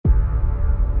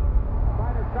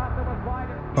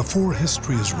Before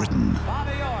history is written,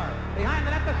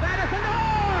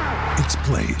 it's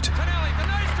played.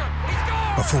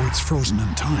 Before it's frozen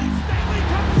in time,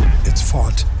 it's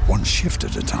fought one shift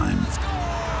at a time.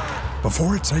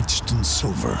 Before it's etched in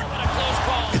silver,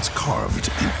 it's carved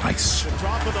in ice.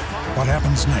 What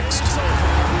happens next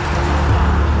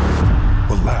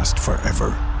will last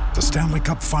forever. The Stanley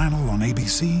Cup Final on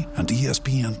ABC and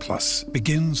ESPN Plus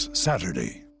begins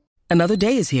Saturday. Another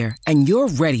day is here, and you're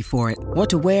ready for it. What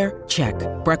to wear? Check.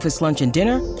 Breakfast, lunch, and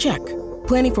dinner? Check.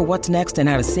 Planning for what's next and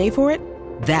how to save for it?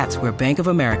 That's where Bank of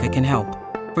America can help.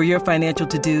 For your financial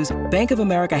to-dos, Bank of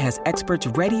America has experts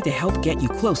ready to help get you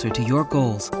closer to your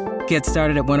goals. Get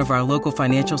started at one of our local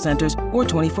financial centers or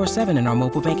 24/7 in our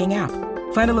mobile banking app.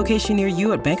 Find a location near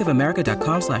you at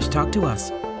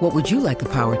bankofamerica.com/talktous. What would you like the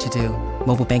power to do?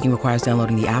 Mobile banking requires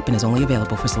downloading the app and is only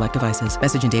available for select devices.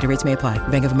 Message and data rates may apply.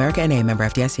 Bank of America N.A., member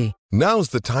FDIC. Now's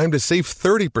the time to save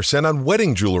 30% on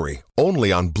wedding jewelry,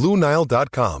 only on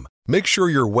BlueNile.com. Make sure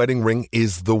your wedding ring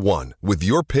is the one with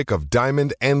your pick of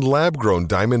diamond and lab-grown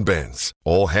diamond bands,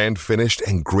 all hand-finished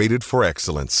and graded for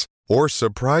excellence. Or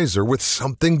surprise her with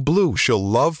something blue she'll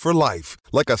love for life,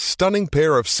 like a stunning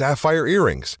pair of sapphire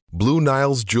earrings. Blue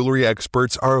Nile's jewelry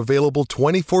experts are available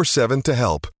 24/7 to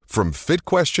help, from fit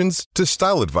questions to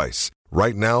style advice.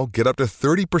 Right now, get up to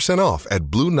 30% off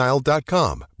at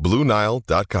BlueNile.com.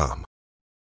 BlueNile.com.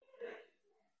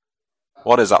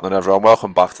 What is happening, everyone?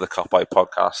 Welcome back to the Cop Out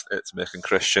Podcast. It's Mick and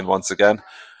Christian once again.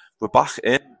 We're back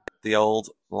in the old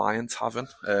Lion Tavern,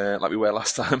 like we were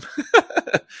last time.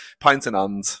 Pint in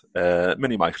hand,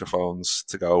 mini microphones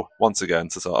to go once again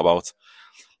to talk about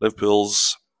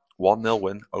Liverpool's 1-0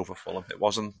 win over Fulham. It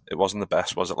wasn't the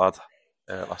best, was it, lad?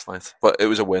 Last night, but it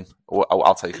was a win.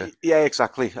 I'll take it. Yeah,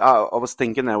 exactly. I was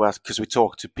thinking there, because we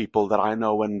talked to people that I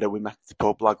know when we met the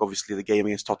pub. Like, obviously, the game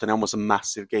against Tottenham was a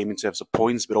massive game in terms of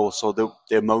points, but also the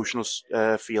emotional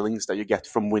feelings that you get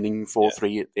from winning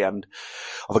 4-3 at the end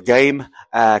of a game,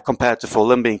 compared to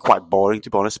Fulham being quite boring, to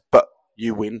be honest. But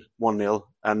you win 1-0,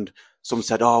 and some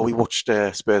said, "Oh, we watched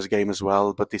the Spurs game as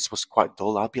well, but this was quite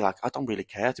dull." I'd be like, I don't really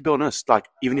care, to be honest. Like,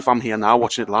 even if I'm here now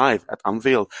watching it live at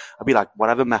Anfield, I'd be like,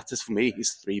 whatever matters for me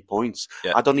is 3 points.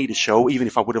 Yeah. I don't need a show, even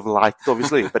if I would have liked it,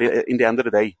 obviously. But in the end of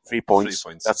the day, 3 points.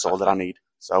 3 points. That's all that I need.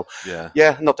 So,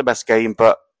 yeah, not the best game,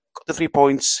 but got the 3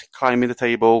 points, climbing the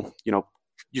table,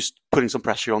 just putting some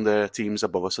pressure on the teams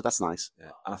above us. So that's nice. Yeah,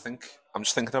 and I think I'm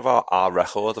just thinking of our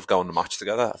record of going to match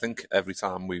together. I think every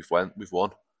time we've won.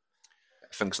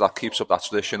 I think so that keeps up that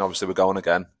tradition. Obviously, we're going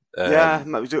again.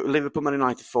 Liverpool Man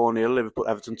United 4-0, Liverpool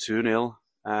Everton 2-0,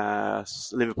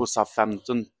 Liverpool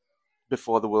Southampton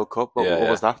before the World Cup. What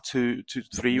was that?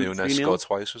 2-3. Nunes scored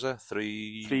twice, was it?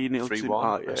 3-1, something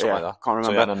like that. Can't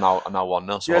remember. So and now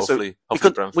 1-0. So hopefully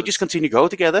we just continue to go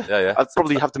together. Yeah. I'd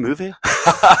probably have to move here.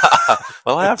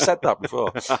 Well, I have said that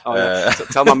before. So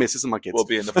tell my missus and my kids. We'll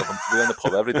be in the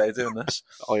pub every day doing this.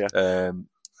 Oh yeah.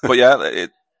 But yeah,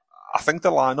 I think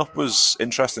the lineup was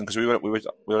interesting because we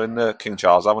were in the King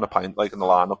Charles having a pint, and the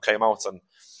lineup came out, and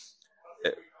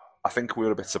I think we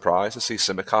were a bit surprised to see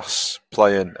Tsimikas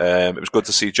playing. It was good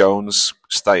to see Jones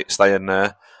stay in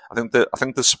there. I think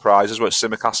the surprises were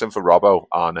Tsimikas in for Robbo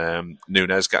and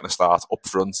Nunes getting a start up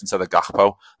front instead of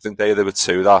Gakpo. I think they were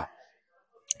two that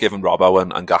given Robbo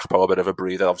and Gakpo a bit of a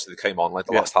breather. Obviously, they came on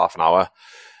the last half an hour,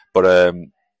 but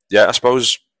I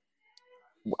suppose.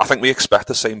 I think we expect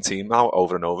the same team now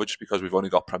over and over just because we've only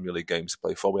got Premier League games to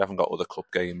play for. We haven't got other club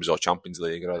games or Champions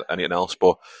League or anything else,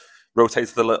 but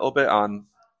rotated a little bit. And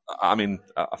I mean,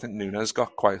 I think Nunes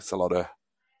got quite a lot of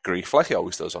grief, like he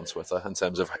always does on Twitter, in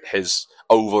terms of his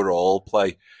overall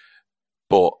play.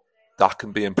 But that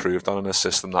can be improved on in a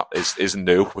system that is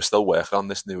new. We're still working on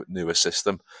this newer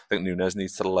system. I think Nunes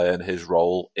needs to learn his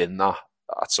role in that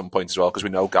at some point as well, because we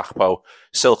know Gakpo,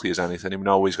 silky as anything, we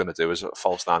know what he's going to do as a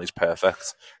false nine, he's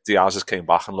perfect. Diaz has came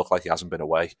back and looked like he hasn't been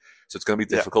away, so it's going to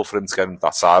be difficult for him to get into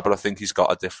that side, but I think he's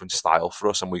got a different style for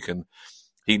us, and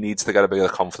he needs to get a bit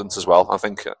of confidence as well. I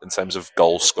think in terms of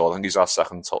goals scored, I think he's our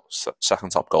second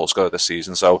top goal scorer this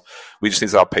season, so we just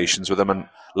need to have patience with him and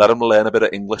let him learn a bit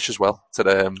of English as well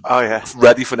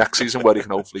ready for next season where he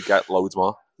can hopefully get loads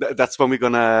more. That's when we're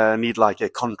going to need a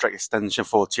contract extension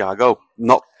for Thiago,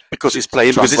 not because he's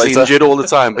playing, because he's injured all the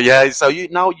time. But yeah, so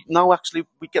now actually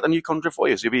we get a new contract for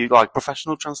you. So you'll be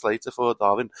professional translator for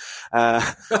Darwin.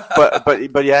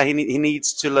 But yeah, he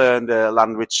needs to learn the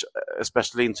language,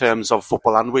 especially in terms of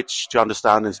football language, to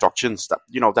understand instructions. That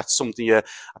that's something I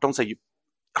don't say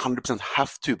 100%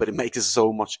 have to, but it makes it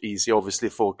so much easier, obviously,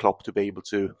 for Klopp to be able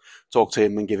to talk to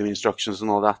him and give him instructions and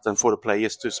all that, and for the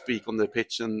players to speak on the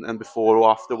pitch and before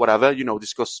or after, whatever,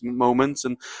 discuss moments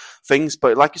and things.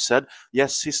 But like you said,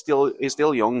 yes, he's still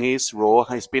young, he's raw,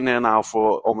 he's been there now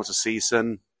for almost a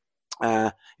season.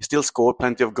 He still scored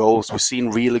plenty of goals. We've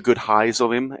seen really good highs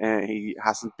of him. He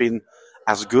hasn't been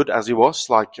as good as he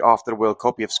was, like after the World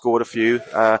Cup. He have scored a few,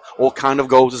 all kind of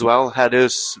goals as well,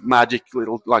 headers, magic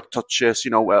little like touches,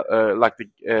 like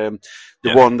the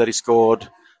one that he scored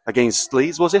against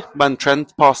Leeds, was it? When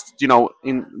Trent passed,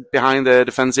 in behind the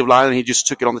defensive line, and he just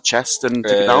took it on the chest and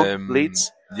took it down.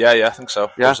 Leeds. Yeah, I think so.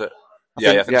 Yeah. Was it?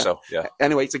 I think so. Yeah.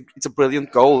 Anyway, it's a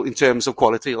brilliant goal in terms of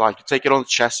quality. Like, you take it on the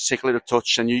chest, you take a little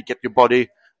touch, and you get your body,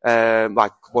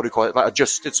 like, what do you call it, like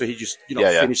adjusted, so he just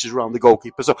finishes around the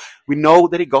goalkeeper. So we know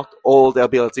that he got all the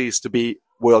abilities to be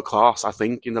world class, I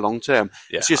think, in the long term.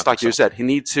 Yeah, it's just like you said, he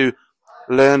needs to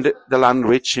learn the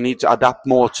language, he needs to adapt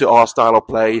more to our style of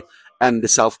play and the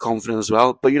self-confidence as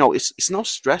well. But, it's no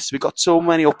stress. We've got so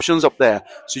many options up there.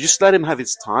 So just let him have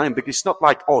his time, because it's not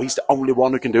like, he's the only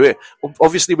one who can do it.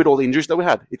 Obviously, with all the injuries that we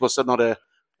had, it was not a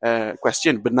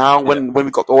question. But now, when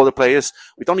we've got all the players,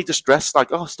 we don't need to stress, like,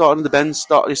 start on the bench,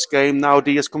 start this game. Now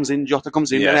Diaz comes in, Jota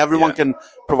comes in, and everyone can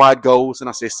provide goals and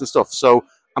assists and stuff. So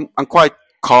I'm quite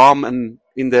calm and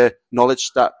in the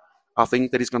knowledge that I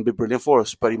think that he's going to be brilliant for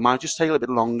us, but it might just take a little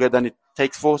bit longer than it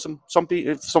takes for some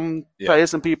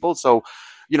players and people. So,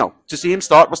 to see him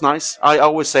start was nice. I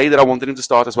always say that I wanted him to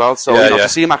start as well. So, to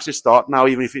see him actually start now,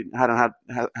 even if he hadn't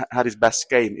had his best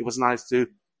game, it was nice to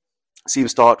see him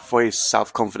start for his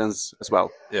self-confidence as well.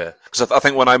 Yeah, because I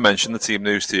think when I mentioned the team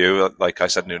news to you, like I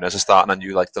said, Núñez is starting, and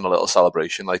you done a little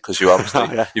celebration, like, because you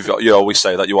obviously you always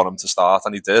say that you want him to start,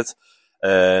 and he did.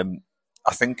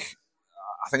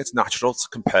 I think it's natural to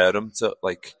compare him to,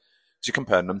 like, you're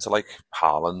comparing him to, like,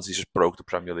 Haaland. He just broke the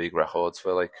Premier League record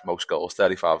for, like, most goals,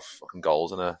 35 fucking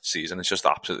goals in a season. It's just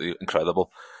absolutely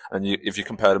incredible. And if you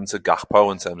compare him to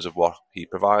Gakpo in terms of what he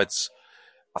provides,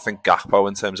 I think Gakpo,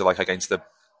 in terms of, like, against the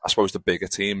bigger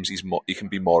teams, he can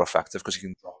be more effective, because he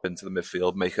can drop into the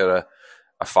midfield, make it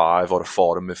a 5 or a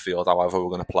 4 in midfield, however we're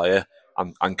going to play it,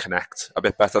 and connect a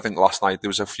bit better. I think last night there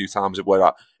was a few times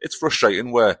where it's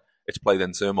frustrating where it's played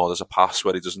into him, or there's a pass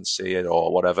where he doesn't see it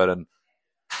or whatever, and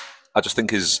I just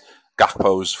think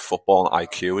Gakpo's football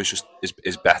IQ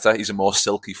is better. He's a more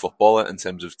silky footballer in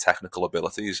terms of technical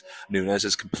abilities. Núñez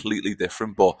is completely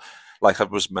different, but like I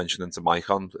was mentioning to Mike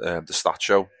on the stat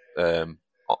show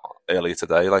earlier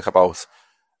today, like, about,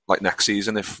 like, next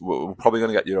season, if we're probably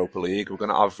going to get Europa League, we're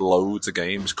going to have loads of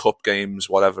games, cup games,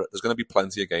 whatever. There's going to be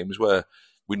plenty of games where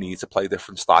we need to play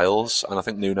different styles, and I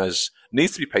think Núñez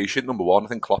needs to be patient, number one. I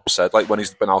think Klopp said, like, when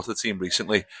he's been out of the team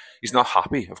recently, he's not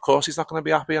happy. Of course he's not going to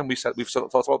be happy, and we've talked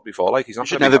about it before, like, he's not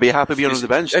should never be happy being on the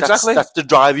bench. Exactly. That's the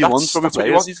drive you want from a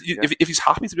player. If he's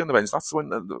happy to be on the bench, that's when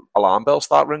the alarm bells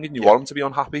start ringing. You want him to be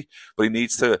unhappy, but he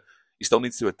still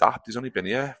needs to adapt. He's only been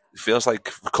here, it feels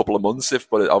like, a couple of months,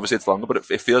 but obviously it's longer, but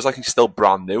it feels like he's still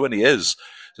brand new, and he is.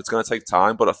 So it's going to take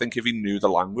time, but I think if he knew the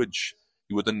language,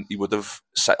 he would have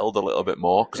settled a little bit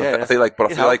more. I feel like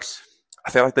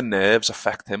the nerves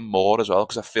affect him more as well,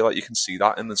 because I feel like you can see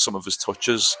that in some of his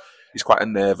touches. He's quite a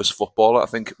nervous footballer. I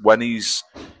think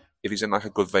if he's in, like, a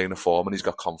good vein of form and he's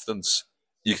got confidence,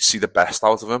 you can see the best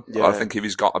out of him. Yeah. I think if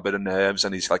he's got a bit of nerves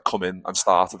and he's, like, come in and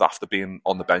started after being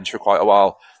on the bench for quite a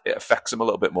while, it affects him a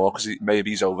little bit more, because maybe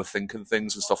he's overthinking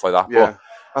things and stuff like that. Yeah.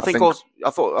 But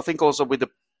I think also with the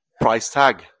price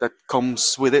tag that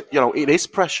comes with it, it is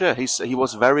pressure. He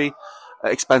was very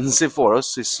expensive for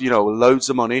us. It's, loads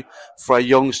of money for a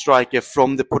young striker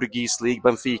from the Portuguese league,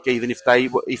 Benfica. Even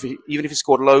if he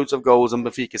scored loads of goals and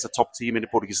Benfica is a top team in the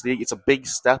Portuguese league, it's a big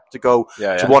step to go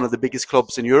to one of the biggest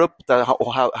clubs in Europe that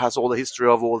has all the history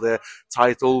of all the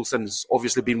titles, and has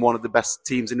obviously been one of the best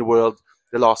teams in the world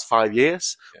the last 5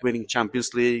 years, winning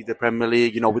Champions League, the Premier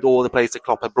League, with all the players that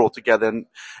Klopp had brought together. And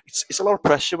it's a lot of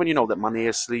pressure when you know that Mane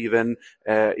is leaving.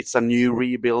 It's a new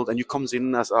rebuild, and you comes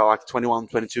in as like 21,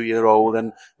 22-year-old,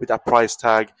 and with that price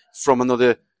tag from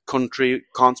another country,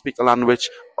 can't speak the language.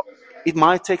 It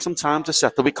might take some time to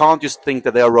settle. We can't just think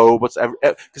that they are robots,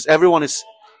 because everyone is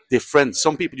different.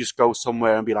 Some people just go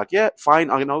somewhere and be like, yeah, fine,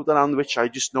 I know the language, I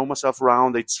just know myself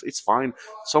around, it's fine.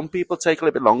 Some people take a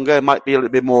little bit longer, it might be a little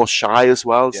bit more shy as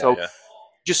well.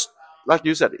 Just like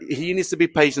you said, he needs to be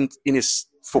patient in his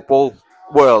football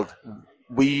world.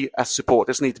 We as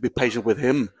supporters need to be patient with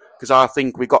him, because I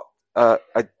think we got a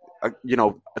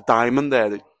diamond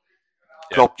there that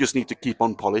Klopp just need to keep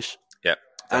on polish. Yeah.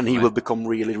 And he will become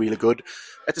really, really good.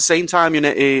 At the same time,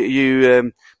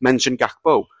 you mentioned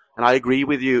Gakpo, and I agree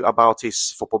with you about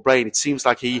his football brain. It seems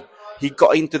like he he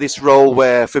got into this role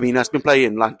where Firmino has been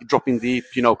playing, like dropping deep,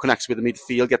 connects with the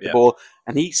midfield, get the ball,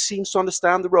 and he seems to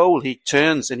understand the role. He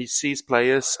turns and he sees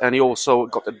players, and he also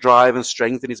got the drive and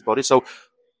strength in his body. So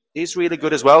he's really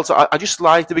good as well. So I just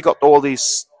like that we got all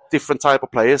these different type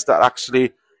of players that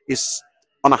actually is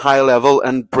on a high level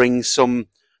and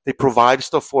they provide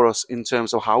stuff for us in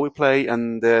terms of how we play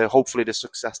and hopefully the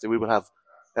success that we will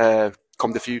have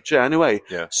come the future anyway.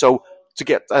 Yeah. So to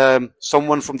get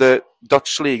someone from the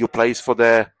Dutch league who plays for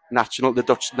the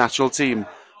Dutch national team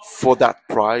for that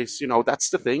price, that's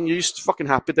the thing. You're just fucking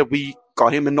happy that we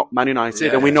got him and not Man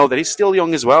United, and we know that he's still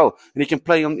young as well, and he can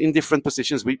play in different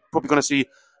positions. We're probably going to see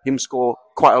him score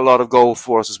quite a lot of goals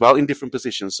for us as well in different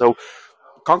positions. So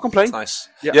can't complain. Nice.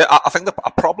 Yeah, I think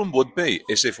a problem would be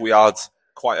is if we had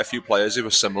quite a few players who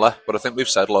were similar, but I think we've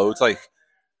said loads, like,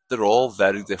 they're all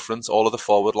very different, all of the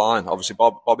forward line. Obviously,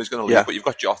 Bobby's going to leave, but you've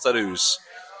got Jota, who's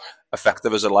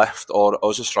effective as a left or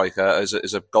as a striker, as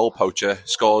a goal poacher,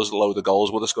 scores a load of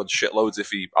goals, would have scored shitloads if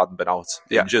he hadn't been out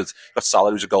injured. You've got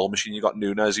Salah, who's a goal machine. You've got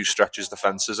Nunes, who stretches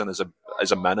defences and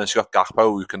is a menace. You've got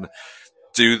Gakpo, who can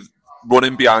do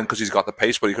running behind because he's got the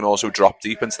pace, but he can also drop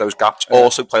deep into those gaps.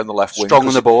 Also play on the left wing. Strong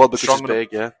on the ball because he's big,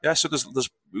 Yeah, so there's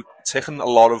ticking a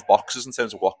lot of boxes in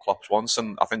terms of what Klopp wants,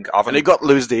 and I think having... And he got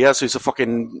Luis Diaz, who's a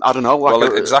fucking, I don't know.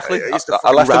 Exactly.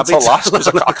 I left him till last because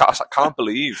I can't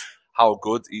believe how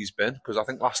good he's been, because I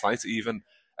think last night, even,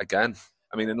 again,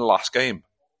 I mean, in the last game,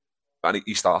 and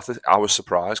he started, I was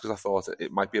surprised because I thought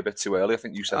it might be a bit too early. I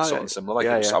think you said something similar.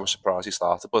 I was surprised he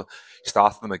started, but he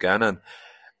started them again, and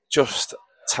just...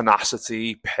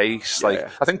 tenacity, pace. I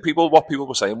think what people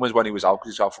were saying was when he was out,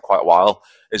 because he was out for quite a while,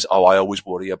 is, I always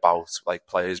worry about like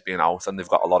players being out and they've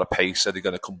got a lot of pace. Are they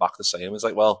going to come back the same? It's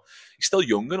like, well, he's still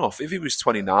young enough. If he was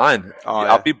 29,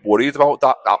 I'd be worried about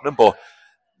that happening. But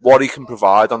what he can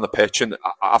provide on the pitch, and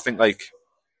I think like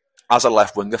as a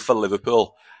left winger for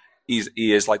Liverpool,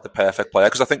 he is like the perfect player,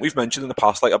 because I think we've mentioned in the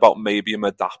past like about maybe him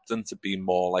adapting to be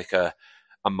more like a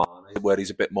man where he's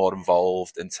a bit more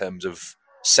involved in terms of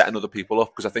setting other people up,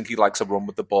 because I think he likes to run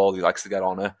with the ball, he likes to get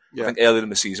on it. I think earlier in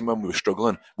the season when we were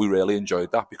struggling, we really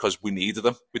enjoyed that because we needed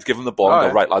him. We'd give him the ball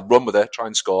and go, right lad, run with it, try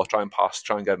and score, try and pass,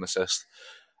 try and get an assist.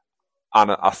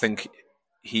 And I think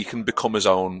he can become his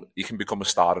own, he can become a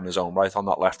star in his own right on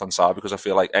that left-hand side, because I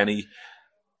feel like any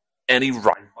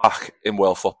right back in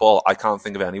world football, I can't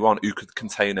think of anyone who could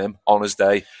contain him on his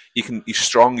day. He's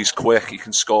strong, he's quick, he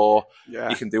can score,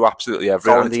 he can do absolutely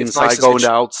everything. Going the inside, going the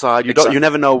outside. You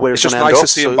never know where it's going to end up. It's just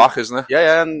nice to see him back, isn't it?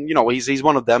 Yeah, and he's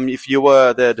one of them. If you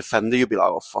were the defender, you'd be like,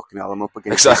 oh, fucking hell, I'm up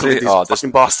against this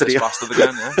fucking bastard here. bastard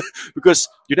again, yeah. Because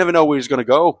you never know where he's going to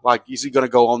go. Like, is he going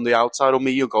to go on the outside on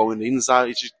me or go on the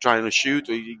inside? Is he trying to shoot?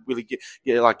 Or you really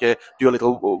do a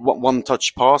little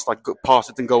one-touch pass, like pass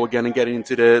it and go again and get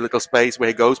into the little space where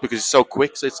he goes, because he's so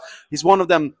quick. So he's one of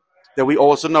them that we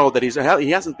also know that he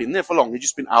hasn't been there for long. He's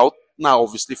just been out now,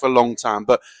 obviously, for a long time.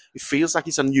 But it feels like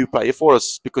he's a new player for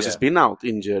us because he's been out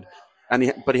injured.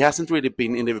 But he hasn't really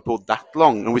been in Liverpool that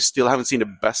long, and we still haven't seen the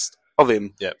best of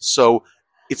him. Yeah. So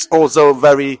it's also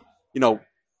very,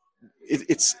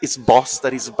 it's boss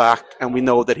that he's back, and we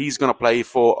know that he's going to play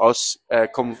for us,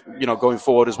 going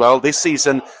forward as well. This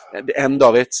season, at the end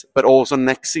of it, but also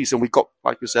next season, we got,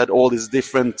 like you said, all these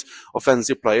different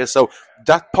offensive players. So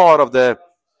that part of the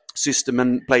system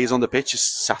and players on the pitch is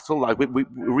settled. Like we're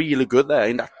really good there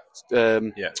in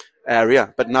that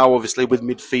area. But now, obviously, with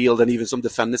midfield and even some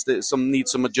defenders, some need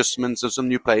some adjustments and some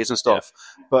new players and stuff.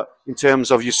 Yeah. But in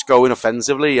terms of just going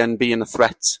offensively and being a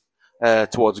threat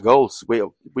towards goals, we're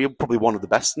probably one of the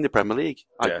best in the Premier League,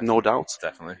 no doubt.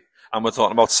 Definitely. And we're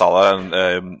talking about Salah,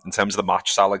 and in terms of the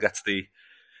match, Salah gets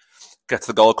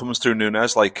the goal, comes through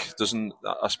Nunes.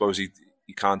 I suppose he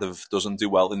kind of doesn't do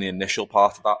well in the initial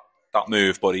part of that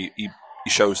move, but he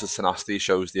shows the tenacity, he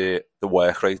shows the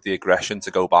work rate, the aggression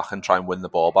to go back and try and win the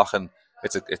ball back. And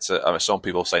it's some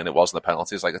people saying it wasn't a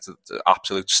penalty. It's like it's an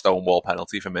absolute stonewall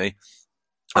penalty for me.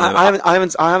 I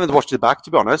haven't watched it back,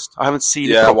 to be honest. I haven't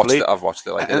seen it properly. I've watched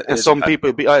it. And some people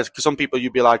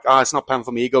you'd be like, it's not pen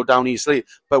for me, go down easily.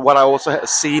 But what I also have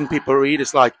seen people read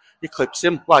is like, he clips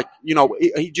him, he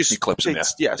clips him.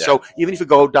 So even if he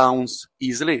goes down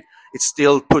easily, it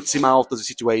still puts him out of the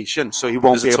situation. So he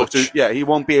won't be able to. He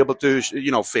won't be able to.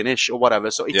 Finish or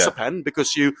whatever. So it's a pen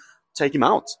because you take him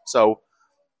out. So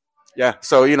that's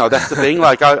the thing.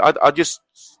 Like I just.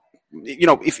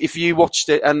 If you watched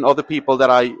it and other people that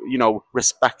I,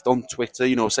 respect on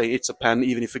Twitter, say it's a pen,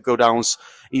 even if it goes down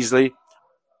easily,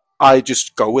 I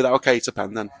just go with, okay, it's a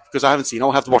pen then. Because I haven't seen it.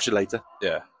 I'll have to watch it later.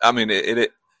 Yeah. I mean,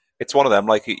 it's one of them,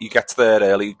 like, he gets there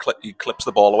early, he clips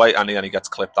the ball away, and he gets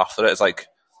clipped after it. It's like,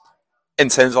 in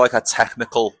terms of, like, a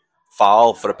technical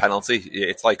foul for a penalty,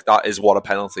 it's like that is what a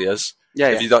penalty is.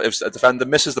 Yeah, If a defender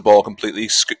misses the ball completely,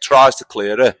 tries to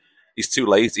clear it, he's too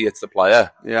late. He hits the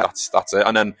player. Yeah, that's it.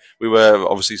 And then we were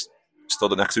obviously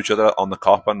stood next to each other on the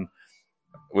cop, and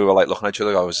we were like looking at each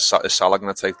other. Is Salah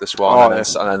going to take this one?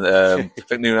 And then I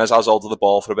think Nunes has hold of the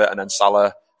ball for a bit, and then Salah,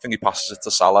 I think he passes it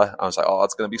to Salah. I was like, oh,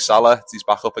 it's going to be Salah. He's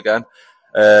back up again.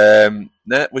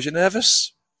 Was you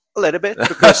nervous? A little bit,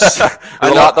 because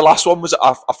the last one was,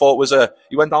 I thought was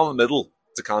he went down the middle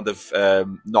to kind of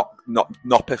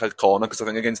not pick a corner, because I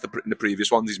think against in the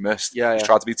previous ones he's missed. He's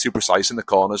tried to be too precise in the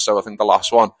corners, so I think the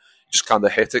last one he just kind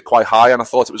of hit it quite high, and I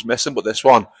thought it was missing, but this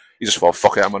one he just thought,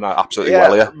 fuck it, I'm going to absolutely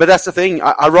well here. But that's the thing.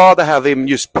 I'd rather have him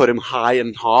just put him high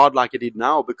and hard like he did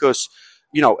now, because,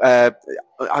 I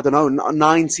don't know,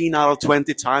 19 out of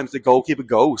 20 times the goalkeeper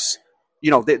goes.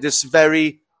 There's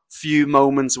very few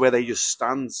moments where they just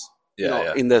stands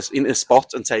in a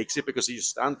spot and takes it, because he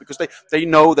just stands, because they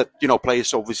know that,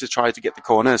 players obviously try to get the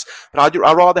corners. But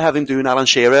I'd rather have him doing Alan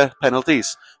Shearer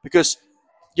penalties, because,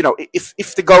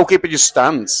 if the goalkeeper just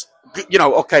stands,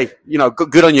 okay,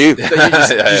 good on you. You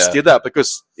just did that,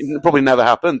 because it probably never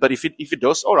happened. But if it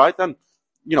does, all right, then,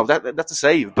 that's a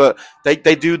save. But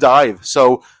they do dive.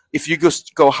 So if you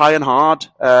just go high and hard,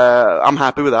 I'm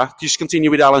happy with that. Just continue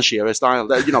with Alan Shearer style.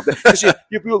 Because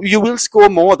you will score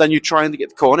more than you trying to get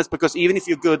the corners, because even if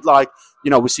you're good, like,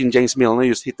 we've seen James Milner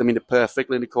just hit them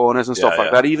perfectly in the corners and stuff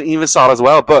like that. Even Salah as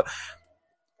well. But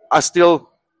I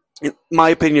still, in my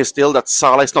opinion, still that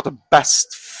Salah is not the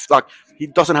best, like, he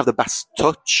doesn't have the best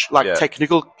touch, like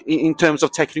technical, in terms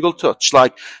of technical touch,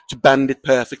 like to bend it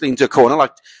perfectly into a corner.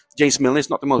 Like James Milner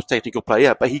is not the most technical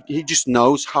player, but he just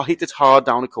knows how to hit it hard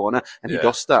down the corner, and he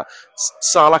does that.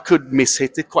 Salah could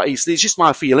miss-hit it quite easily. It's just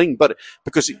my feeling, but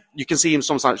because you can see him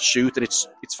sometimes shoot and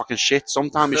it's fucking shit.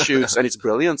 Sometimes he shoots and it's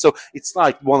brilliant. So it's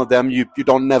like one of them you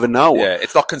don't never know. Yeah,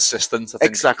 it's not consistent, I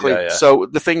think. Exactly. So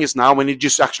the thing is now, when you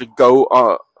just actually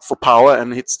go for power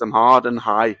and hits them hard and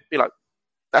high, be like,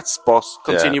 that's boss.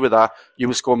 Continue with that. You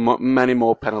will score many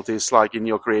more penalties, like in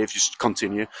your career, if you just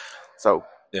continue. So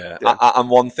yeah. And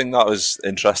one thing that was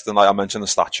interesting, like I mentioned the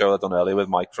stat show I'd done earlier with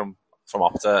Mike from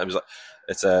Opta. It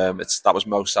was that was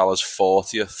Mo Salah's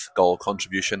 40th goal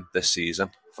contribution this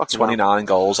season. 29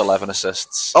 goals, 11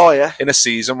 assists. Oh yeah. In a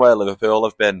season where Liverpool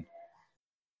have been.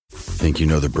 Think you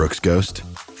know the Brooks Ghost?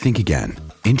 Think again.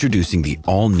 Introducing the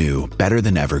all-new,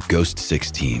 better-than-ever Ghost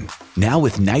 16. Now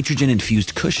with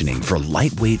nitrogen-infused cushioning for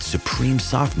lightweight, supreme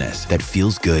softness that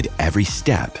feels good every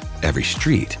step, every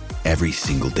street, every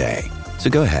single day. So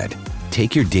go ahead,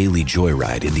 take your daily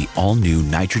joyride in the all-new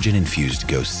nitrogen-infused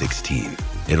Ghost 16.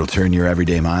 It'll turn your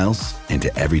everyday miles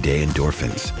into everyday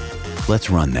endorphins. Let's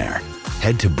run there.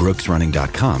 Head to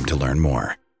brooksrunning.com to learn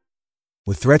more.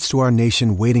 With threats to our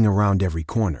nation waiting around every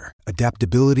corner,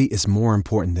 adaptability is more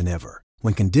important than ever.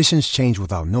 When conditions change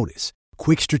without notice,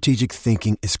 quick strategic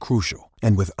thinking is crucial.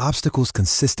 And with obstacles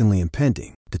consistently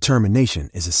impending, determination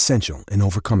is essential in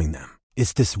overcoming them.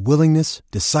 It's this willingness,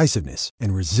 decisiveness,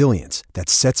 and resilience that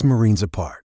sets Marines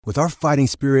apart. With our fighting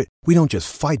spirit, we don't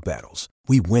just fight battles,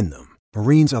 we win them.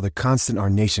 Marines are the constant our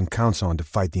nation counts on to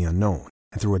fight the unknown.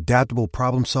 And through adaptable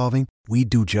problem solving, we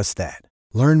do just that.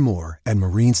 Learn more at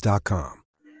marines.com.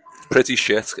 Pretty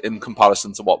shit in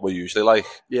comparison to what we're usually like.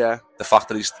 Yeah. The fact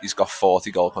that he's got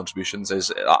 40 goal contributions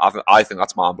I think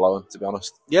that's mind-blowing, to be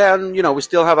honest. Yeah, and we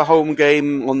still have a home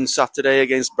game on Saturday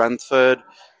against Brentford.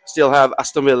 Still have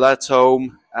Aston Villa at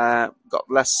home. Got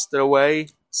Leicester away,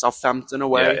 Southampton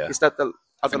away. Yeah. Is that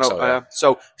I don't know. So, yeah.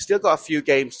 So still got a few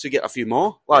games to get a few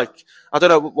more. Like, I don't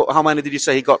know, how many did you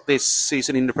say he got this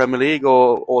season in the Premier League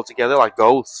or altogether, like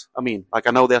goals? I mean, like,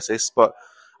 I know the assists, but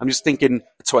I'm just thinking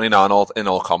 29 in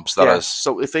all comps. That is.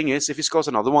 So the thing is, if he scores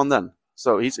another one, then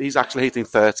he's actually hitting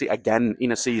 30 again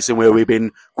in a season where we've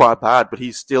been quite bad, but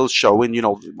he's still showing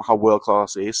how world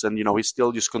class he is, and he's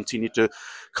still just continued to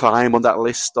climb on that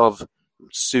list of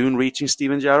soon reaching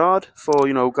Steven Gerrard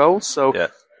for goals. So. Yeah.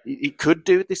 He could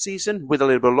do it this season with a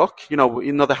little bit of luck,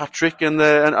 another hat trick and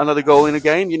another goal in a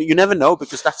game. You never know,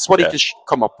 because that's what he can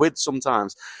come up with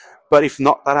sometimes. But if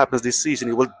not, that happens this season,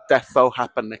 it will defo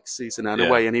happen next season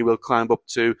anyway, and he will climb up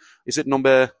to, is it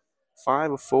number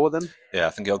 5 or 4 then? Yeah, I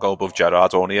think he'll go above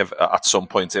Gerrard only at some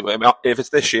point. If it's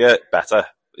this year,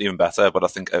 even better. But I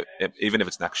think even if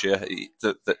it's next year,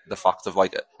 the fact of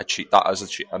like that as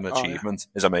an achievement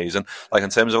is amazing. Like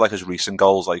in terms of like his recent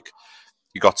goals, like.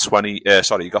 You got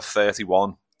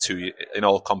 31 in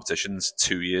all competitions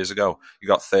 2 years ago. You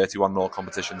got 31 in all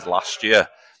competitions last year,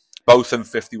 both in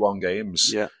 51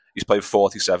 games. Yeah. He's played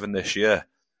 47 this year.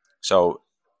 So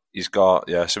He's got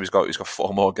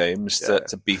 4 more games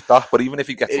to beat that. But even if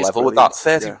he gets level with that,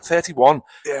 31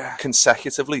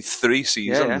 consecutively 3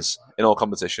 seasons in all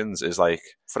competitions is like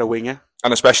for a winger.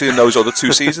 And especially in those other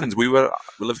 2 seasons,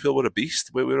 Liverpool were a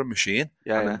beast. We were a machine.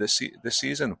 And this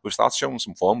season we've started showing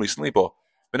some form recently, but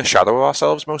been a shadow of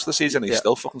ourselves most of the season. He's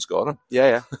still fucking scoring.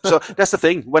 So that's the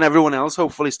thing. When everyone else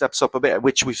hopefully steps up a bit,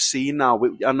 which we've seen now.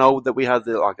 I know that we had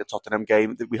a Tottenham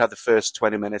game. We had the first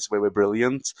 20 minutes where we were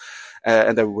brilliant,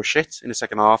 and then we were shit in the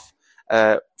second half.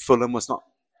 Fulham was not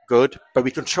good, but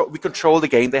we control the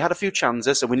game. They had a few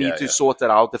chances, and we need to sort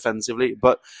that out defensively.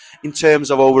 But in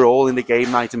terms of overall in the game,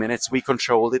 90 minutes, we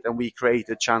controlled it and we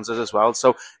created chances as well.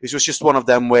 So it was just one of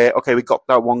them where, okay, we got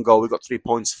that 1 goal, we got 3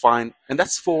 points, fine. And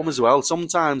that's form as well.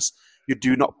 Sometimes you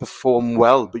do not perform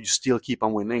well, but you still keep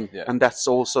on winning. And that's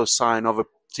also a sign of a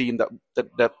team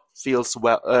that feels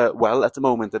well at the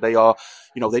moment, that they are,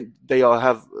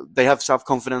 they have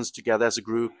self-confidence together as a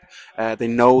group. They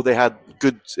know they had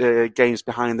good games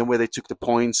behind them where they took the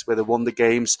points, where they won the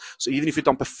games. So even if you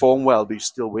don't perform well, but you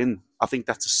still win, I think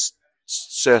that's a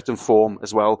certain form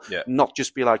as well. Not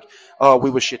just be like, oh, we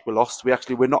were shit, we lost.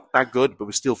 We're not that good, but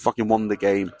we still fucking won the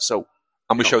game. So,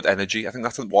 and we showed energy. I think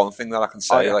that's the one thing that I can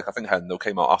say. Like, I think Hendo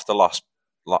came out after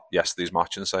yesterday's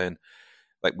match and saying,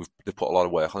 like, they've put a lot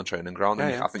of work on the training ground,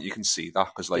 and I think you can see that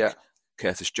because, like,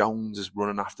 Curtis Jones is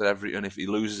running after everything. If he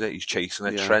loses it, he's chasing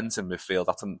it. Trent in midfield.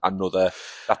 That's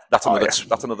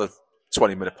another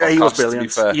 20-minute podcast. He was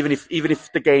brilliant. To be fair. Even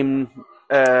if the game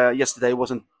yesterday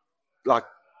wasn't like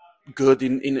good,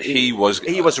 he was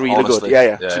really honestly,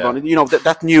 good. You know,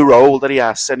 that new role that he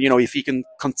has, and if he can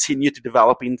continue to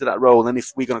develop into that role, and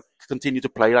if we're going to continue to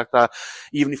play like that,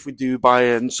 even if we do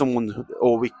buy someone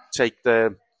or we take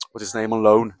what's his name on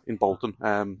loan in Bolton,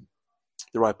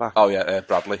 the right back.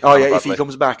 Bradley. If he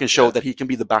comes back and show that he can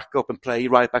be the backup and play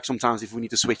right back sometimes if we need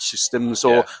to switch systems,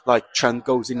 or like Trent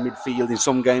goes in midfield in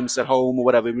some games at home or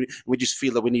whatever, we just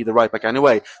feel that we need the right back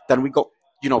anyway, then we got,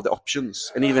 the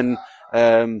options. And even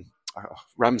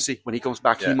Ramsey, when he comes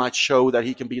back, he might show that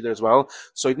he can be there as well.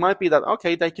 So it might be that,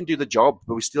 okay, they can do the job,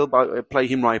 but we still play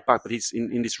him right back, but he's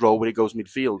in this role where he goes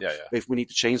midfield. If we need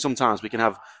to change sometimes, we can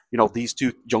have, these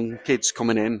 2 young kids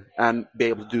coming in and be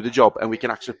able to do the job, and we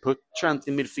can actually put Trent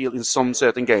in midfield in some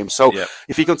certain games. So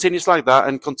if he continues like that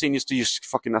and continues to just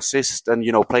fucking assist and,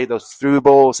 play those through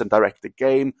balls and direct the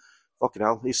game, fucking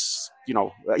hell,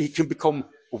 he can become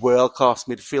world-class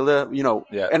midfielder,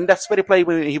 and that's where he played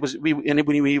when he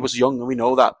was young, and we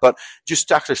know that. But just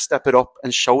to actually step it up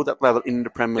and show that level in the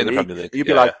Premier League, you'd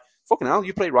be like, fucking hell,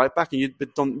 you play right back, and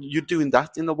you're doing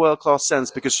that in the world-class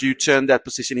sense because you turned that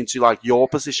position into like your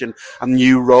position, a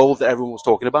new role that everyone was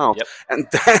talking about. And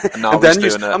then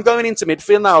I'm going into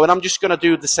midfield now, and I'm just going to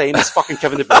do the same as fucking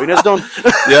Kevin De Bruyne has done.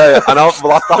 I know.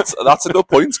 Well, that's a good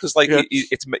point because like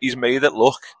he's made it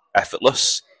look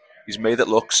effortless. He's made it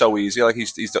look so easy. Like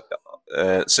he's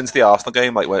since the Arsenal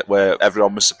game, like where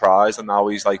everyone was surprised, and now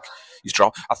he's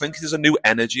dropped. I think there's a new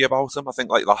energy about him. I think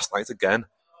like last night again,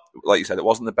 like you said, it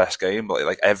wasn't the best game, but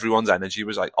like everyone's energy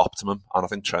was like optimum, and I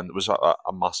think Trent was a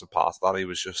massive part of that. He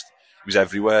was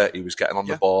everywhere. He was getting on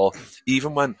the ball.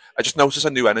 Even when I just noticed a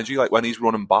new energy, like when he's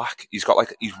running back, he's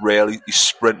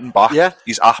sprinting back.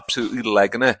 He's absolutely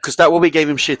legging it. Because that's what we gave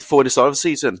him shit for the start of the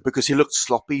season, because he looked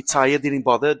sloppy, tired, didn't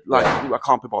bother. Like, I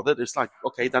can't be bothered. It's like,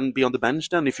 okay, then be on the bench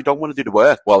then. If you don't want to do the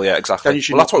work. Well, yeah, exactly.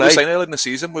 Then that's what we were saying earlier in the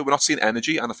season. We're not seeing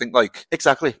energy, and I think like...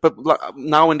 Exactly. But like,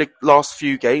 now in the last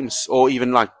few games, or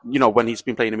even like, when he's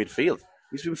been playing in midfield,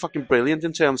 he's been fucking brilliant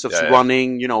in terms of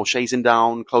running, chasing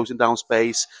down, closing down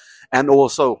space. And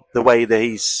also the way that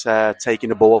he's taking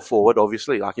the ball forward,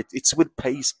 obviously, like it's with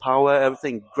pace, power,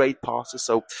 everything, great passes.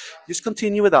 So just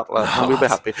continue with that, lad, and we'll be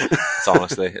happy. It's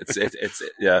honestly,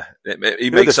 he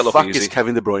makes it look easy. Is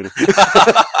Kevin De Bruyne?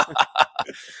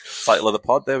 Title of the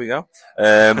pod. There we go.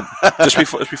 Just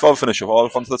before we finish up, I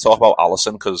wanted to talk about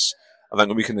Alisson because I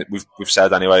think we've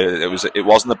said anyway it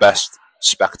wasn't the best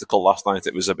spectacle last night.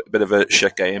 It was a bit of a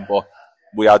shit game, but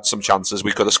we had some chances.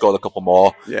 We could have scored a couple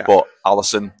more, but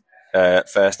Alisson.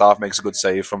 First half makes a good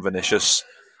save from Vinicius.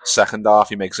 Second half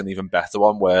he makes an even better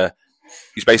one where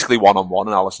he's basically one-on-one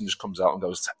and Alisson just comes out and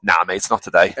goes, "Nah, mate, it's not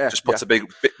today." Just puts a big,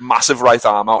 massive right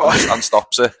arm out and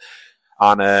stops it.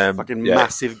 And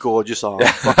massive, gorgeous arm.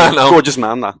 Gorgeous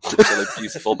man, that. Absolutely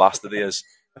beautiful bastard he is.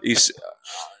 He's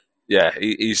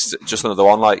just another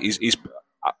one. Like he's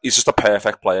just a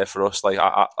perfect player for us. Like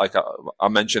I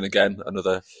mentioned again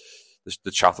another.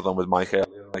 The chat on with Mike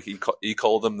earlier, like he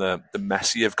called him the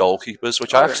Messi of goalkeepers,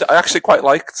 which I actually quite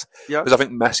liked because I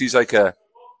think Messi's like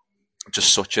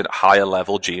just such a higher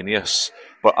level genius.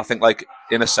 But I think like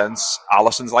in a sense,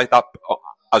 Alisson's like that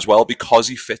as well because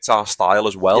he fits our style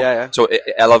as well. Yeah. So it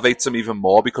elevates him even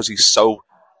more because he's so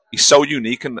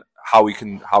unique in how he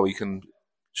can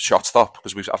shot stop.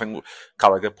 Because I think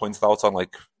Carragher pointed out on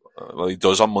he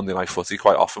does on Monday Night Footy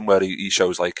quite often, where he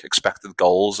shows like expected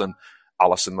goals, and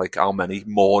Alisson, like how many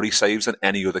more he saves than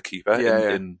any other keeper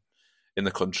in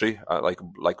the country,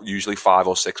 like usually 5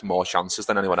 or 6 more chances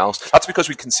than anyone else. That's because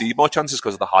we concede more chances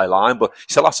because of the high line, but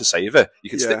he still has to save it. It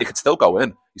can still go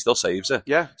in. He still saves it.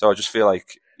 Yeah. So I just feel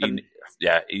like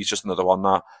he's just another one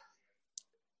that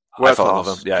World I fell in love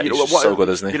class. with him. Yeah, he's just so good,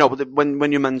 isn't he? But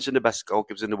when you mention the best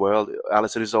goalkeepers in the world,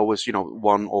 Alisson is always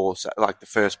one or like the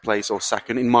first place or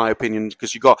second, in my opinion,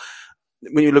 because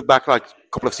when you look back like a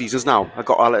couple of seasons now, you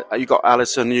got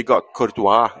Alisson, you got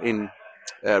Courtois in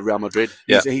Real Madrid.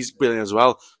 He's brilliant as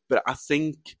well. But I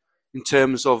think in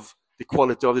terms of the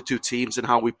quality of the two teams and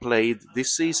how we played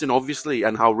this season, obviously,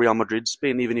 and how Real Madrid's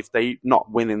been, even if they're not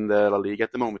winning the La Liga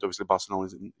at the moment, obviously Barcelona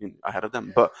is ahead of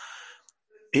them. But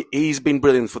he's been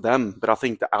brilliant for them. But I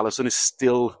think that Alisson is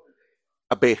still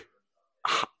a bit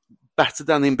better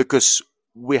than him because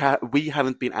we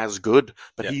haven't been as good,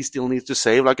 but he still needs to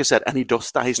save, like I said, and he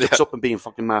does that. He steps up and being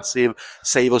fucking massive,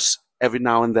 save us every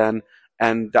now and then,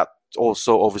 and that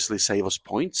also obviously save us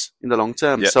points in the long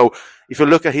term. So if you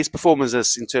look at his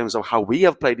performances in terms of how we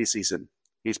have played this season,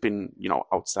 he's been,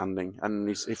 outstanding,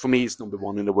 and for me, he's number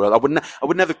one in the world. I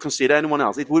would never consider anyone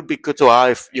else. It would be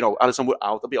Courtois if Alisson were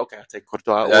out. I'd be okay. I'll take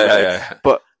Courtois.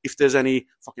 But if there's any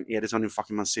fucking Ederson in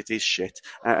fucking Man City, shit.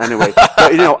 Anyway, but,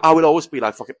 I would always be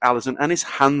like fucking Alisson, and he's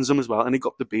handsome as well, and he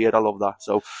got the beard. I love that.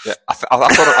 So that's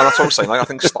what I'm saying. Like I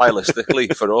think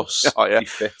stylistically for us,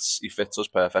 he fits us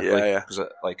perfectly. Because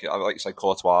like you say,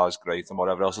 Courtois is great and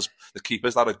whatever else. The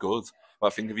keepers that are good. But I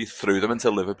think if you threw them into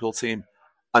a Liverpool team,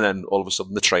 and then all of a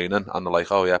sudden they're training and they're like,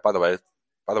 oh yeah, by the way,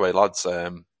 lads,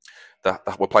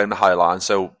 that we're playing the high line.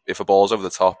 So if a ball's over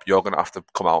the top, you're going to have to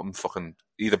come out and fucking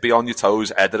either be on your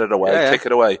toes, head it away, kick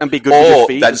it away, and be good with your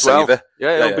feet then as well. Save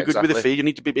it. Be good with the feet. You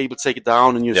need to be able to take it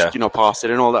down and pass it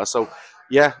and all that. So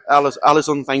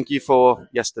Alisson, thank you for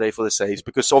yesterday for the saves,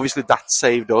 because obviously that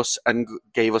saved us and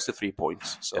gave us the 3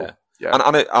 points. So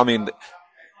and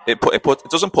it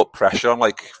doesn't put pressure on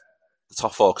like the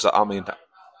top 4, because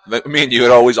me and you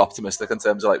are always optimistic in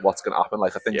terms of like what's going to happen.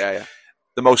 Like I think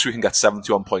the most we can get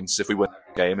 71 points if we win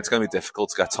the game. It's going to be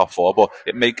difficult to get top 4, but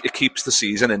it keeps the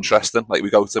season interesting. Like we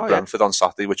go to Brentford on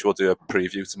Saturday, which we'll do a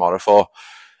preview tomorrow for.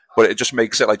 But it just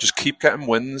makes it like just keep getting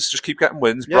wins.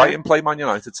 Brighton play Man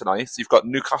United tonight. You've got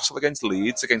Newcastle against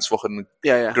Leeds, against fucking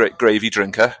gravy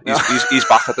drinker. He's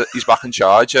back in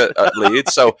charge at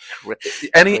Leeds. So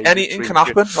anything can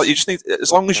happen. Like you just need,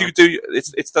 as long as you do.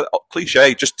 It's the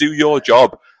cliche. Just do your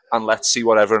job and let's see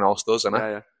what everyone else does.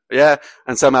 Innit? Yeah,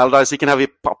 and Sam Allardyce, he can have a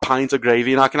pint of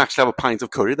gravy, and I can actually have a pint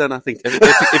of curry then, I think.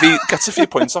 If he gets a few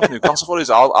points off Newcastle for us,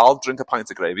 I'll drink a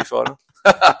pint of gravy for him.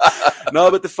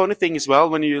 No, but the funny thing as well,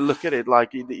 when you look at it, like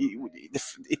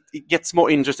it gets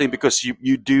more interesting because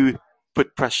you do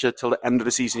put pressure till the end of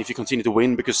the season if you continue to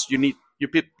win, because you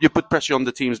put pressure on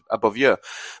the teams above you.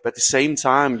 But at the same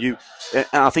time, and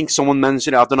I think someone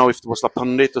mentioned it, I don't know if it was a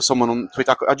pundit or someone on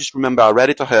Twitter, I just remember I read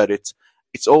it or heard it.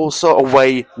 It's also a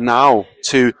way now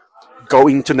to go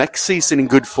into next season in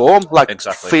good form.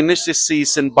 Finish this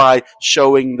season by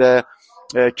showing the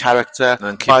character.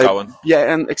 And then keep going.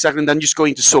 Yeah, and exactly. And then just go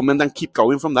into summer and then keep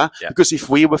going from that. Yeah. Because if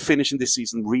we were finishing this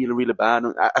season really, really bad,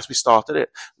 as we started it,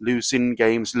 losing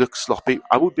games, look sloppy,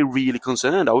 I would be really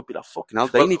concerned. I would be like, fucking hell,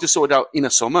 they need to sort it out in a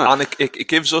summer. And it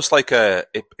gives us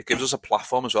it gives us a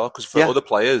platform as well, because for other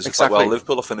players, it's like, well,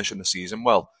 Liverpool are finishing the season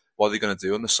well. What are they going to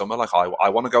do in the summer? Like, I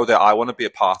want to go there. I want to be a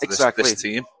part of this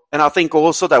team. And I think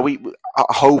also that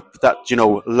I hope that,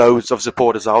 loads of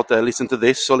supporters out there listen to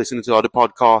this or listening to other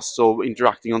podcasts or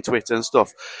interacting on Twitter and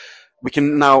stuff. We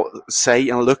can now say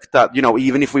and look that,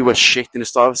 even if we were shit in the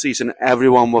start of the season,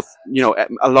 everyone was,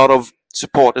 a lot of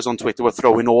supporters on Twitter were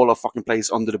throwing all our fucking players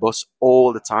under the bus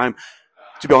all the time.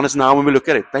 To be honest, now when we look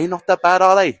at it, they're not that bad,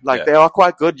 are they? They are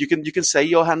quite good. You can say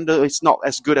your handle, it's not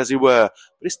as good as he were,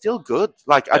 but it's still good.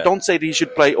 I don't say that he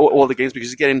should play all the games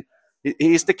because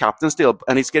he's the captain still,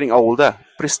 and he's getting older,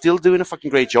 but he's still doing a fucking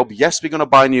great job. Yes, we're going to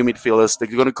buy new midfielders. They're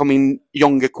going to come in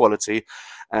younger quality,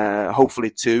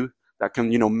 hopefully too. That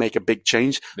can, make a big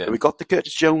change. Yeah. We got the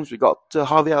Curtis Jones, we got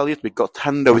Harvey Elliott, we got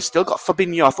Hendo, we still got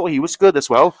Fabinho. I thought he was good as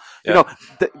well. Yeah.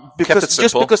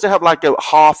 Because they have a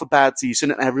half a bad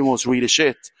season and everyone's really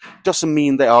shit, doesn't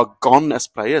mean they are gone as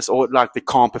players or they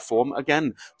can't perform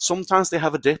again. Sometimes they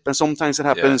have a dip, and sometimes it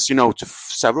happens, to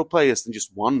several players than just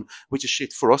one, which is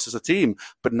shit for us as a team.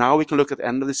 But now we can look at the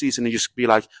end of the season and just be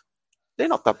like, they're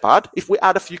not that bad. If we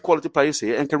add a few quality players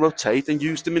here and can rotate and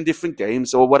use them in different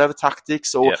games or whatever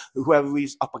tactics or whoever we're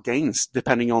up against,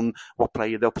 depending on what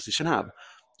player the opposition have,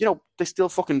 they're still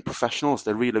fucking professionals.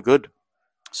 They're really good.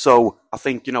 So I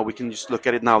think, we can just look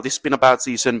at it now. This has been a bad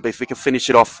season, but if we can finish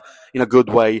it off in a good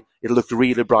way, it'll look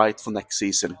really bright for next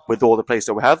season with all the players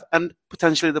that we have and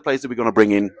potentially the players that we're going to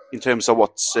bring in terms of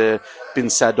what's been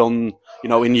said on,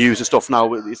 in news and stuff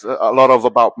now. It's a lot of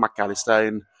about McAllister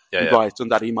and Brighton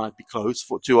that he might be close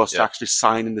to us to actually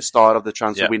sign in the start of the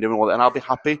transfer window and all that. And I'll be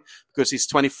happy because he's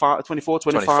 24,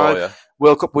 25,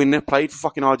 World Cup winner, played for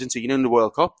fucking Argentina in the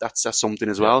World Cup. That says something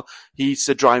as well. He's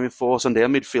a driving force on their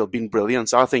midfield, been brilliant.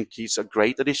 So I think he's a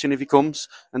great addition if he comes,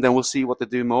 and then we'll see what they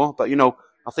do more. But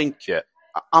I think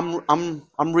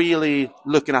I'm really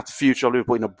looking at the future of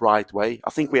Liverpool in a bright way. I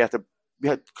think we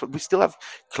still have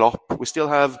Klopp. We still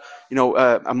have,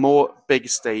 a more big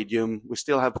stadium. We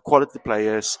still have quality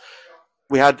players.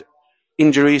 We had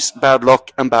injuries, bad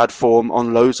luck, and bad form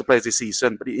on loads of players this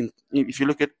season. But if you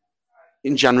look at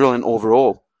in general and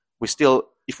overall,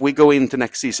 if we go into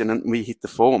next season and we hit the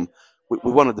form,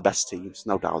 we're one of the best teams,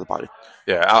 no doubt about it.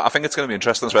 Yeah, I think it's going to be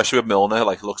interesting, especially with Milner.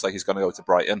 Like, it looks like he's going to go to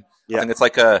Brighton. Yeah. I think it's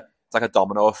like a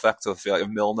domino effect. I feel like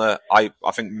with Milner, I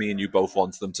think me and you both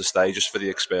want them to stay just for the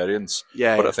experience.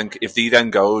 Yeah. But I think if he then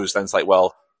goes, then it's like,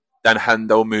 well, then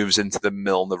Hendo moves into the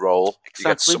Milner role. Exactly. He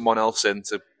gets someone else in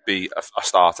to be a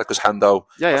starter because Hendo,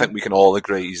 I think we can all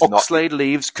agree, he's Oxlade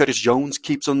leaves, Curtis Jones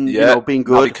keeps on, being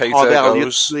good. Naby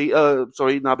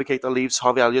Keita leaves,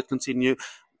 Harvey Elliott continue,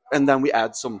 and then we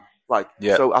add some.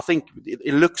 So I think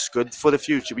it looks good for the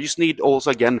future. We just need also,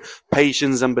 again,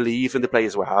 patience and belief in the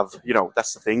players we have.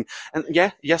 That's the thing. And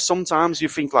sometimes you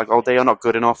think like, oh, they are not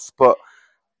good enough, but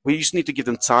we just need to give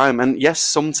them time. And yes,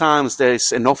 sometimes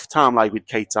there's enough time, like with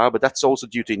Keita, but that's also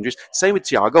due to injuries. Same with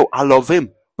Thiago. I love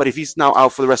him, but if he's now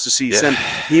out for the rest of the season,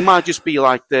 he might just be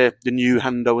like the new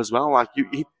Hendo as well. Like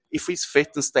if he's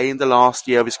fit and stay in the last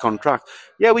year of his contract,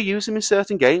 we use him in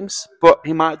certain games, but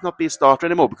he might not be a starter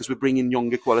anymore because we bring in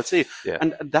younger quality. Yeah.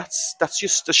 And that's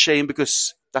just a shame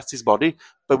because that's his body,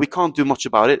 but we can't do much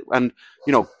about it. And,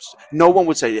 no one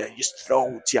would say, just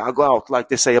throw Thiago out like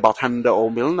they say about Hendo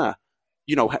or Milner.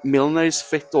 Milner is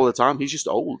fit all the time. He's just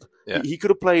old. Yeah. He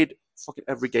could have played fucking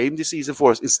every game this season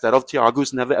for us instead of Thiago,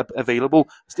 who's never available.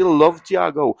 Still love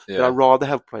Thiago, but I'd rather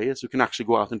have players who can actually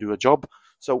go out and do a job.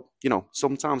 So,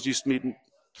 sometimes you just need to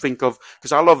think of,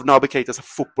 because I love Naby Keita as a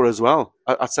footballer as well.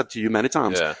 I said to you many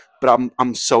times, but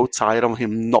I'm so tired of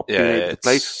him not being able to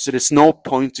play. So there's no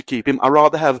point to keep him. I'd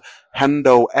rather have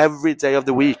Hendo every day of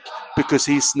the week because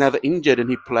he's never injured and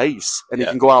he plays and he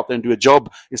can go out there and do a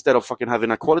job instead of fucking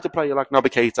having a quality player like Naby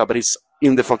Keita, but he's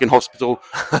in the fucking hospital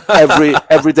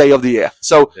every day of the year.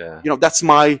 So, that's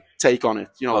my take on it.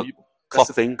 That's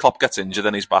the thing. Klopp gets injured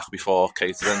and he's back before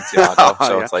Keita and Thiago.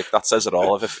 So it's like, that says it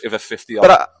all. If a 50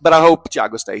 But I hope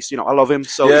Thiago stays. I love him.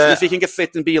 So if he can get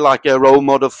fit and be like a role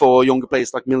model for younger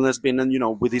players like Milner's been,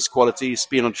 and, with his qualities,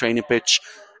 being on training pitch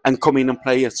and come in and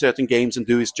play at certain games and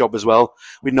do his job as well.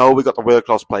 We know we got a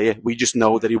world-class player. We just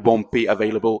know that he won't be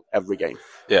available every game.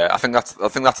 Yeah, I think that's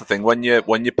the thing. When you're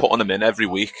putting him in every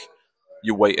week,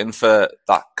 you're waiting for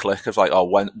that click of like,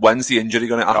 when's the injury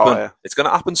going to happen? Yeah. It's going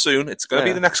to happen soon. It's going to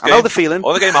be the next game. I know the feeling.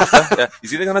 Or the game after.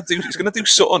 He's either going to do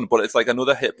something, but it's like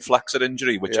another hip flexor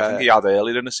injury, which I think he had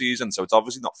earlier in the season. So it's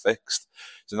obviously not fixed.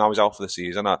 So now he's out for the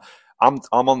season. I'm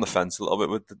on the fence a little bit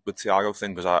with the Thiago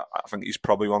thing because I think he's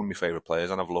probably one of my favourite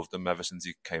players and I've loved him ever since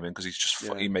he came in because he's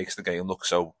just he makes the game look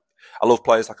so. I love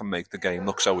players that can make the game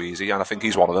look so easy, and I think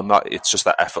he's one of them. That it's just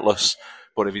that effortless.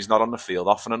 But if he's not on the field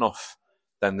often enough,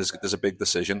 then there's a big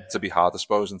decision to be had, I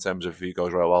suppose, in terms of if he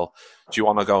goes, well, do you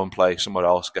want to go and play somewhere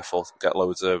else, get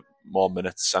loads of more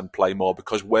minutes and play more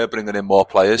because we're bringing in more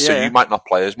players, so you might not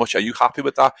play as much. Are you happy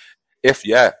with that? If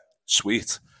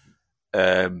sweet.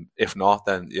 If not,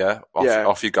 then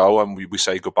off you go, and we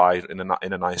say goodbye in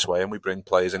a nice way, and we bring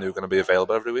players in who are going to be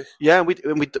available every week. Yeah, we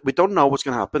don't know what's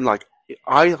going to happen. Like,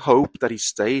 I hope that he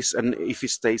stays, and if he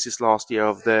stays his last year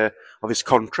of his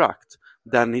contract,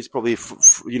 then he's probably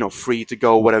free to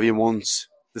go whatever he wants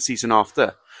the season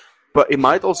after. But it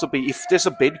might also be, if there's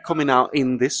a bid coming out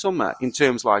in this summer in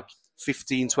terms like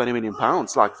 15-20 million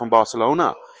pounds, like from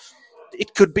Barcelona,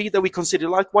 it could be that we consider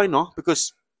like, why not?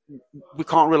 Because we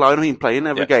can't rely on him playing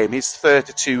every game. He's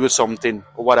 32 or something,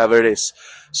 or whatever it is.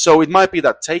 So it might be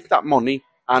that take that money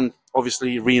and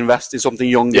obviously reinvest in something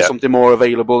younger, something more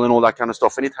available and all that kind of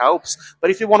stuff, and it helps. But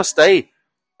if you want to stay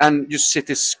and just sit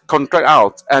his contract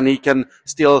out, and he can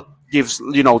still give,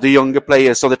 the younger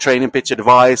players on the training pitch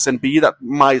advice and be that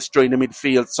maestro in the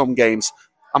midfield some games,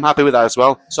 I'm happy with that as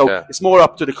well. So it's more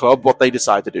up to the club what they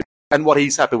decide to do. and what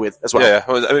he's happy with as well. Yeah,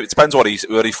 well, I mean, it depends what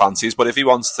he fancies, but if he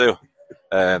wants to,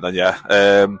 then yeah.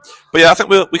 But yeah, I think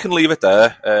we can leave it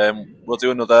there. We'll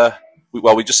do another.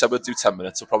 We just said we'll do 10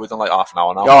 minutes. We've probably done like half an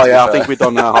hour now. Oh yeah, I think we've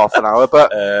done half an hour,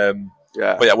 but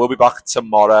yeah. But yeah, we'll be back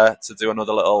tomorrow to do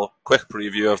another little quick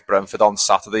preview of Brentford on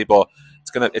Saturday. But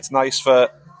it's nice for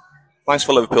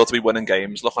Liverpool to be winning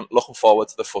games. Looking forward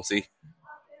to the footy.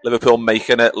 Liverpool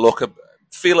making it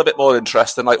feel a bit more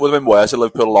interesting. Like, it would have been worse if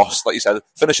Liverpool lost, like you said,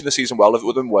 finishing the season well. It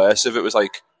would have been worse if it was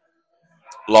like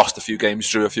lost a few games,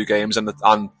 drew a few games,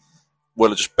 and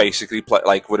we'll just basically play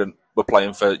like we're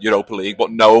playing for Europa League,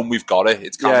 but knowing we've got it,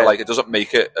 it's kind of like it doesn't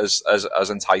make it as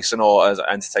enticing or as an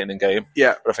entertaining game.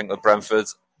 Yeah. But I think with Brentford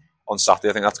on Saturday,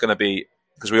 I think that's going to be,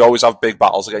 because we always have big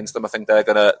battles against them. I think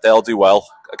they'll do well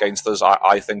against us.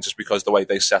 I think just because the way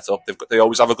they set up, they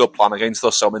always have a good plan against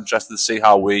us. So I'm interested to see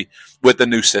how we, with the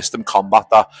new system, combat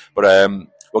that. But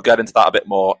we'll get into that a bit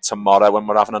more tomorrow when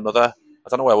we're having another. I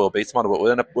don't know where we'll be tomorrow,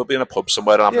 but we'll be in a pub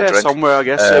somewhere and having a drink. Somewhere, I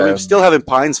guess. We're still having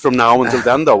pints from now until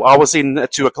then, though. I was in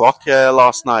at 2:00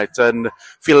 last night and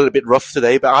feeling a bit rough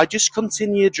today, but I just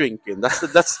continue drinking. That's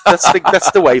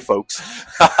the way, folks.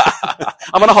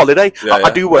 I'm on a holiday. Yeah,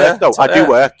 I do work, though. I do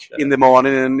work in the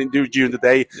morning and during the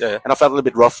day, and I felt a little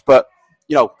bit rough, but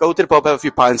go to the pub, have a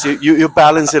few pints, you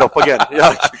balance it up again.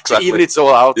 Exactly. Even it's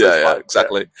all out. Yeah,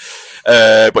 exactly.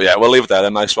 But yeah, we'll leave it there.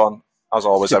 A nice one. As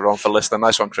always, everyone, for listening.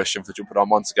 Nice one, Christian, for jumping on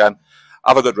once again.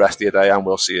 Have a good rest of your day, and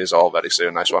we'll see you all very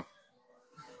soon. Nice one.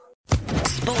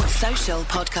 Sports Social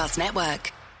Podcast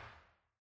Network.